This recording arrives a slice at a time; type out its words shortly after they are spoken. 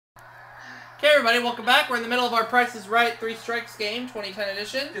Okay, everybody, welcome back. We're in the middle of our Price is Right 3 Strikes game, 2010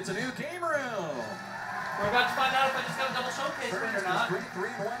 edition. It's a new game room. We're about to find out if I just got a double showcase win or not. This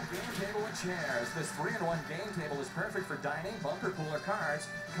great 3-in-1 game table and chairs. This 3-in-1 game table is perfect for dining, bumper pool, or cards.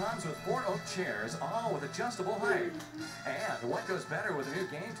 Comes with 4 oak chairs, all with adjustable height. And what goes better with a new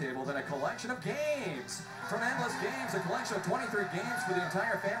game table than a collection of games? From Endless Games, a collection of 23 games for the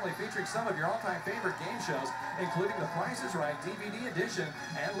entire family, featuring some of your all-time favorite game shows, including the Price is Right DVD edition,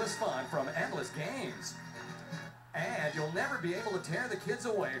 Endless Fun from Endless Games. And you'll never be able to tear the kids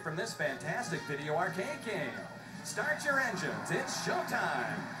away from this fantastic video arcade game. Start your engines, it's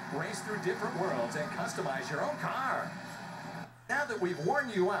showtime. Race through different worlds and customize your own car. Now that we've worn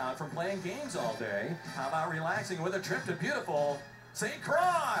you out from playing games all day, how about relaxing with a trip to beautiful St.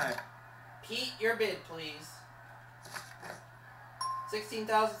 Croix? Pete, your bid, please.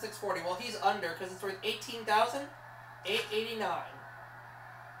 $16,640. Well, he's under because it's worth $18,889.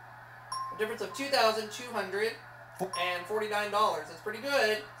 A difference of $2,249. That's pretty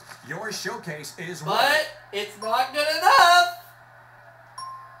good. Your showcase is but right. It's not good enough.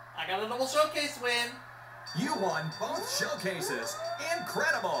 I got a double showcase win. You won both showcases.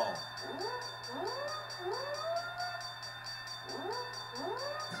 Incredible.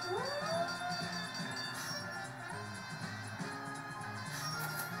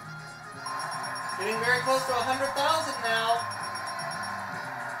 Getting very close to 100,000 now.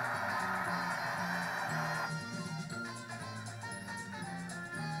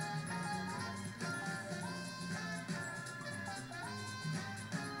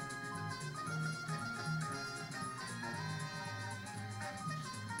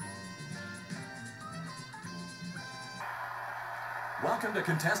 Welcome to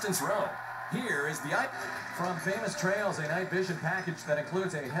Contestants Row. Here is the from Famous Trails, a night vision package that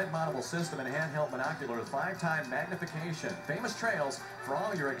includes a head-mountable system and handheld binocular with 5-time magnification. Famous Trails for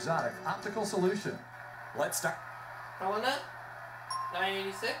all your exotic optical solution. Let's start. Helena,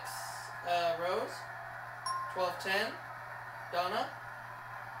 986. Rose, 1210. Donna,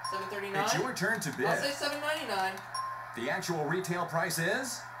 739. It's your turn to bid. I'll say 799. The actual retail price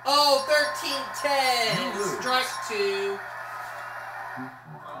is? Oh, 1310. Strike 2.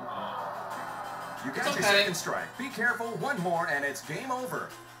 You got your second strike. Be careful, one more, and it's game over.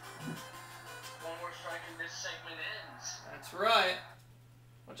 One more strike and this segment ends. That's right.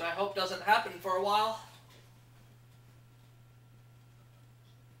 Which I hope doesn't happen for a while.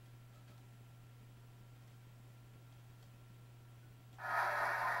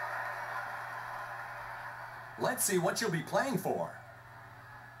 Let's see what you'll be playing for.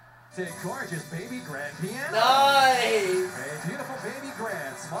 It's a gorgeous baby grand piano. Nice! A beautiful baby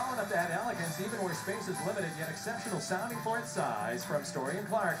grand, small enough to add elegance even where space is limited, yet exceptional sounding for its size. From Story &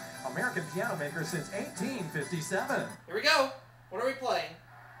 Clark, American piano maker since 1857. Here we go. What are we playing?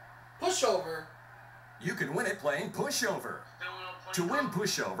 Pushover. You can win it playing Pushover. To win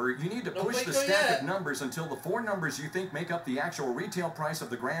Pushover, you need to No push the Plinko stack yet. of numbers until the 4 numbers you think make up the actual retail price of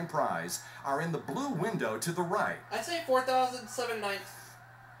the grand prize are in the blue window to the right. I'd say 4,790.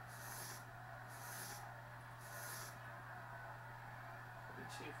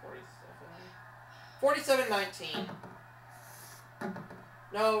 4719.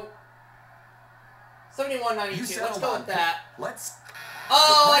 No. 7192. Let's go with that. Let's.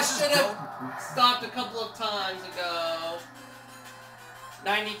 Oh, I should have stopped a couple of times ago.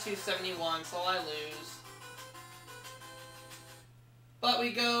 9271, so I lose. But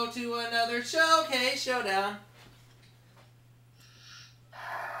we go to another showcase showdown.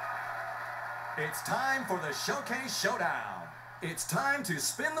 It's time for the Showcase Showdown. It's time to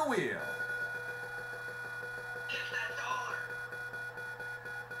spin the wheel.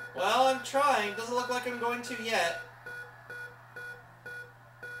 Well, I'm trying. Doesn't look like I'm going to yet.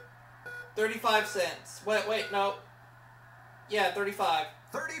 35 cents. Wait, no. Yeah, 35.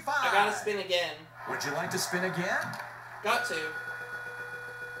 35. I gotta spin again. Would you like to spin again? Got to.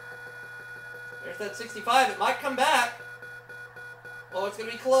 There's that 65. It might come back. Oh, it's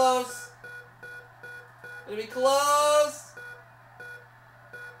gonna be close. Gonna be close.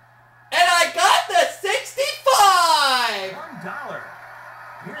 And I got the 65! $1.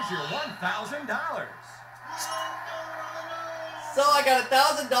 Here's your $1,000. So I got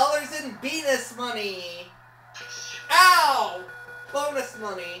 $1,000 in Venus money. Ow! Bonus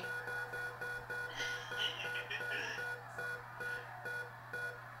money.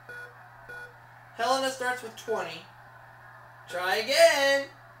 Helena starts with 20. Try again.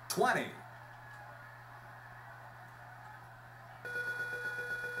 20.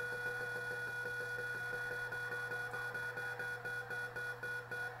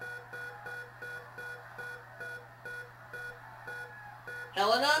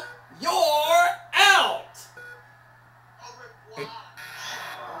 Helena, your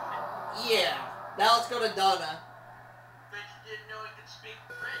Now let's go to Donna. Bet you didn't know I could speak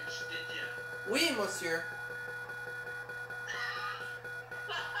French, did you? Oui, monsieur.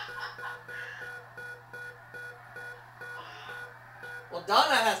 Well,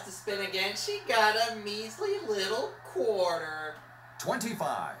 Donna has to spin again. She got a measly little quarter.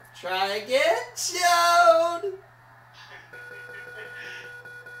 25. Try again, Joan. Are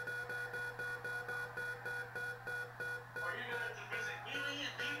you gonna have to visit Mimi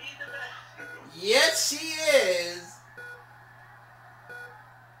and Dee in the bathroom? Yes, she is.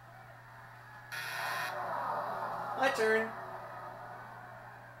 My turn.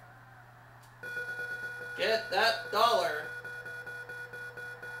 Get that dollar.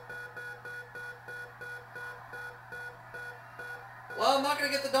 Well, I'm not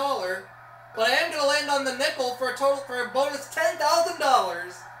gonna get the dollar, but I am gonna land on the nickel for a bonus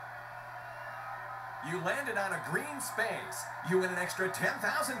 $10,000. You landed on a green space. You win an extra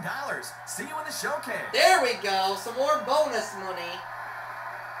 $10,000. See you in the showcase. There we go, some more bonus money.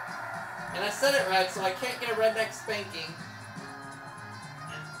 And I said it right, so I can't get a redneck spanking.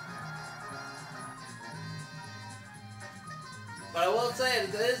 But I will say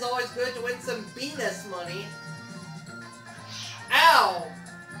it is always good to win some Venus money. Ow!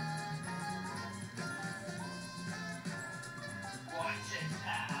 Watch it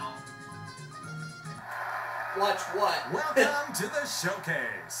now. Watch what? Welcome to the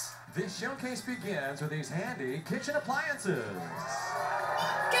showcase. This showcase begins with these handy kitchen appliances.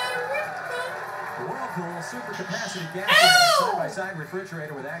 The Whirlpool Super Capacity Gas Range side-by-side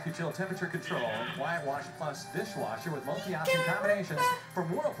refrigerator with AccuChill temperature control and Quiet Wash Plus dishwasher with multi-option combinations from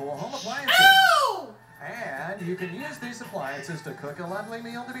Whirlpool Home Appliances. Ow! And you can use these appliances to cook a lovely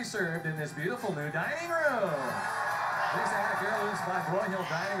meal to be served in this beautiful new dining room. This attic heirlooms by Broyhill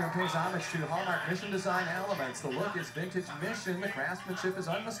dining room pays homage to Hallmark Mission design elements. The look is vintage Mission. The craftsmanship is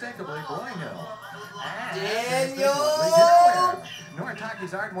unmistakably Broyhill. And Daniel!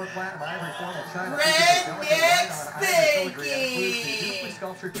 Noritaki's Ardmore Platinum Ivory Formal China. Redneck Spanking! Beautifully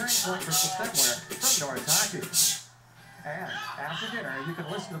sculptured turning point crystal stemware from Noritaki. And after dinner, you can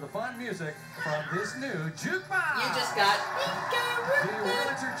listen to the fun music from this new jukebox. You just got... The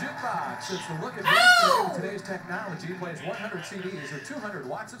Wurlitzer Jukebox. It's the look and feel of today's technology. Plays 100 CDs with 200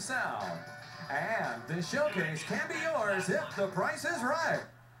 watts of sound. And this showcase can be yours if the price is right.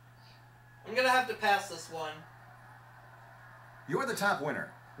 I'm gonna have to pass this one. You're the top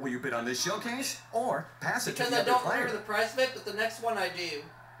winner. Will you bid on this showcase or pass it Because to the I other don't player? remember the price of it, but the next one I do.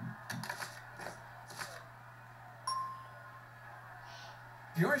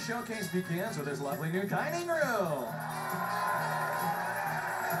 Your showcase begins with this lovely new dining room.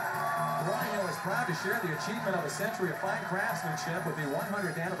 Broyhill is proud to share the achievement of a century of fine craftsmanship with the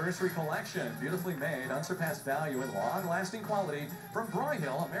 100th anniversary collection. Beautifully made, unsurpassed value, and long-lasting quality from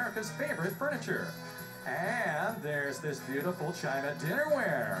Broyhill, America's favorite furniture. And there's this beautiful China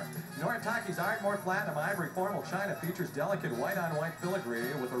dinnerware. Noritaki's Ardmore Platinum Ivory Formal China features delicate white-on-white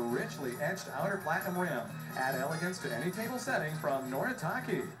filigree with a richly etched outer platinum rim. Add elegance to any table setting from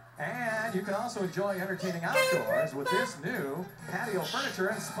Noritaki. And you can also enjoy entertaining outdoors with this new patio furniture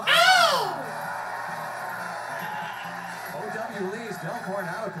and spa. O.W. Lee's Del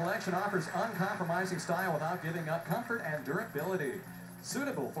Coronado collection offers uncompromising style without giving up comfort and durability.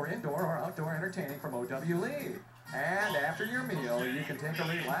 Suitable for indoor or outdoor entertaining from O.W. Lee. And after your meal, you can take a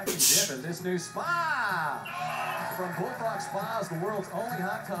relaxing dip in this new spa. From Bullfrog Spas, the world's only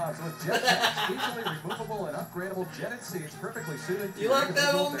hot tubs with jet packs, easily removable and upgradable jetted seats perfectly suited to You your like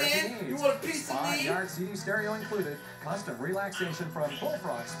that, individual old man? needs. You want a piece of Spa me? yard CD stereo included, custom relaxation from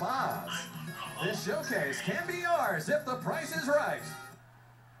Bullfrog Spas. This showcase can be yours if the price is right.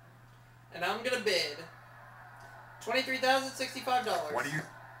 And I'm gonna bid $23,065. What do you...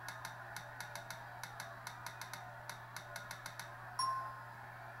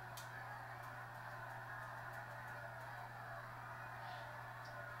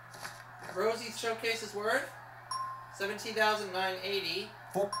 Rosie's showcase is worth $17,980.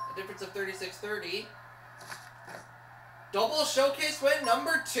 For A difference of $36.30. Double showcase win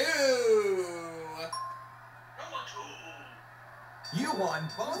number 2. Number 2. You won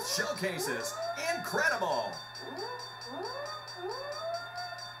both showcases. Incredible!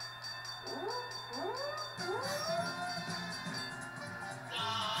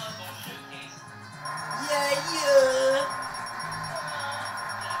 Double showcase. Yeah.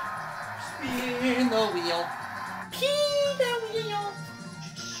 Spin the wheel. Spin the wheel.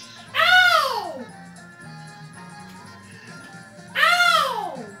 Ow!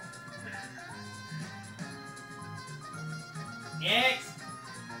 Ow! Next.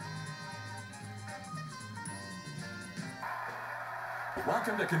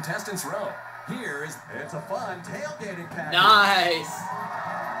 Welcome to Contestants Row. It's a fun tailgating package. Nice.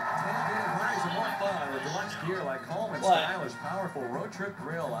 Tailgating parties are more fun with deluxe gear like Coleman's What? stylish, powerful road trip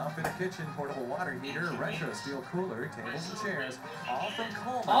grill, outfitted kitchen, portable water heater, retro steel cooler, tables and chairs, all from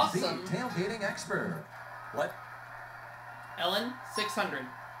Coleman, Awesome. the tailgating expert. What? Ellen, 600.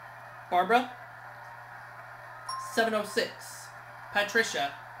 Barbara, 706.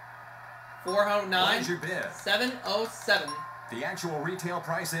 Patricia, What 409. is your bid? 707. The actual retail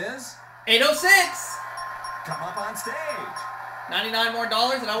price is? 806. Come up on stage. 99 more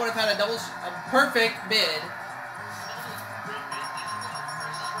dollars, and I would have had a perfect bid.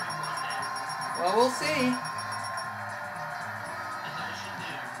 Well, we'll see.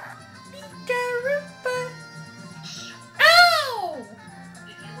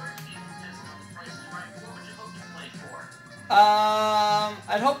 Ow!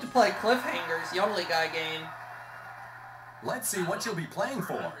 I'd hope to play Cliffhanger's Yodeling Guy game. Let's see what you'll be playing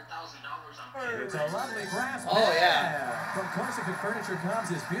for. It's a lovely brass Oh, bed. yeah. From Corsican Furniture comes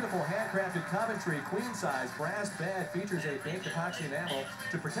this beautiful handcrafted Coventry queen-size brass bed. Features a baked epoxy enamel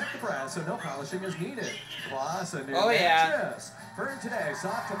to protect the brass so no polishing is needed. Plus a new mattress. Burn today,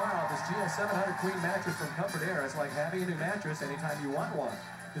 soft tomorrow. This GL700 Queen mattress from Comfort Air is like having a new mattress anytime you want one.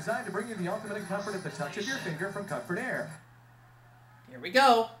 Designed to bring you the ultimate in comfort at the touch of your finger from Comfort Air. Here we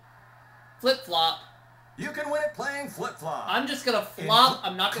go. Flip-flop. You can win it playing flip-flop. I'm just gonna flop.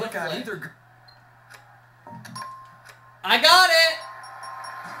 I'm not gonna Click on flip. either. I got it!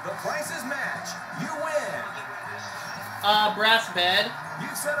 The prices match. You win. Brass bed. You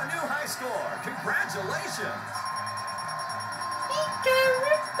set a new high score. Congratulations.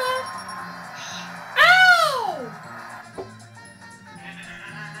 Ow!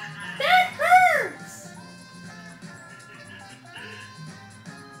 That hurts!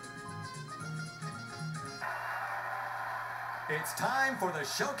 It's time for the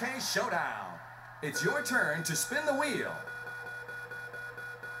Showcase Showdown. It's your turn to spin the wheel.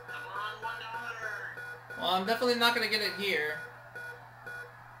 Come on, $1. Well, I'm definitely not gonna get it here.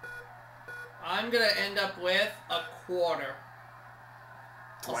 I'm gonna end up with a quarter.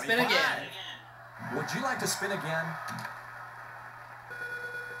 I'll spin 25. again. Would you like to spin again?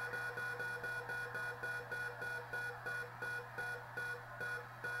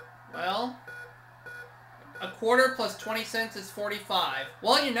 Well, a quarter plus 20 cents is 45.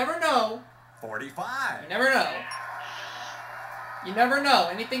 Well, you never know. 45. You never know. You never know.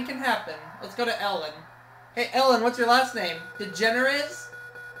 Anything can happen. Let's go to Ellen. Hey, Ellen, what's your last name? DeGeneres?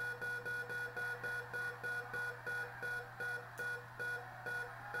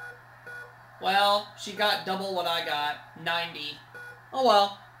 Well, she got double what I got. 90. Oh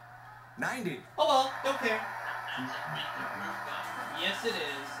well. 90. Oh well. Don't care. Yes, it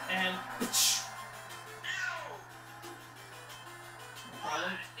is. And...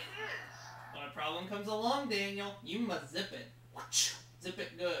 problem? When a problem comes along, Daniel, you must zip it. Zip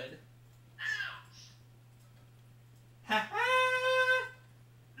it good. Ha ha!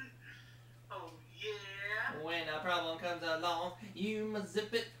 Oh, yeah. When a problem comes along, you must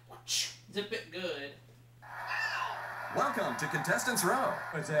zip it. Zip it good. Welcome to Contestants Row.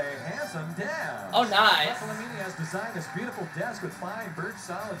 It's a handsome desk. Oh, nice. Lamini has designed this beautiful desk with fine birch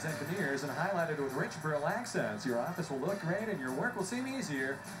solids and veneers and highlighted with rich brill accents. Your office will look great and your work will seem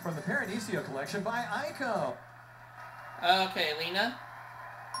easier. From the Paradiso collection by Ico. Okay, Lena.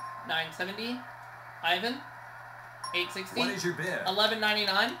 970. Ivan. 860. What is your bid? 11.99.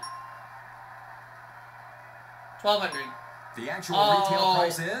 1200. The actual retail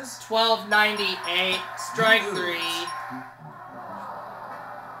price is? $12.98. Strike You lose. 3.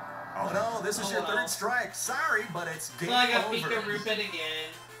 Oh no, this is Oh, your well. third strike. Sorry, but it's game So I got over. Pika Rupert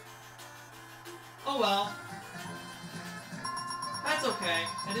again. Oh well. That's okay.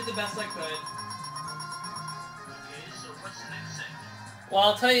 I did the best I could. Okay, so what's the next segment? Well,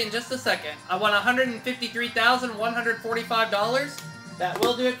 I'll tell you in just a second. I won $153,145. That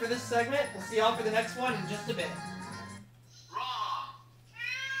will do it for this segment. We'll see y'all for the next one in just a bit. Wrong.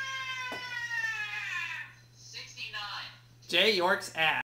 69. Jay York's ass.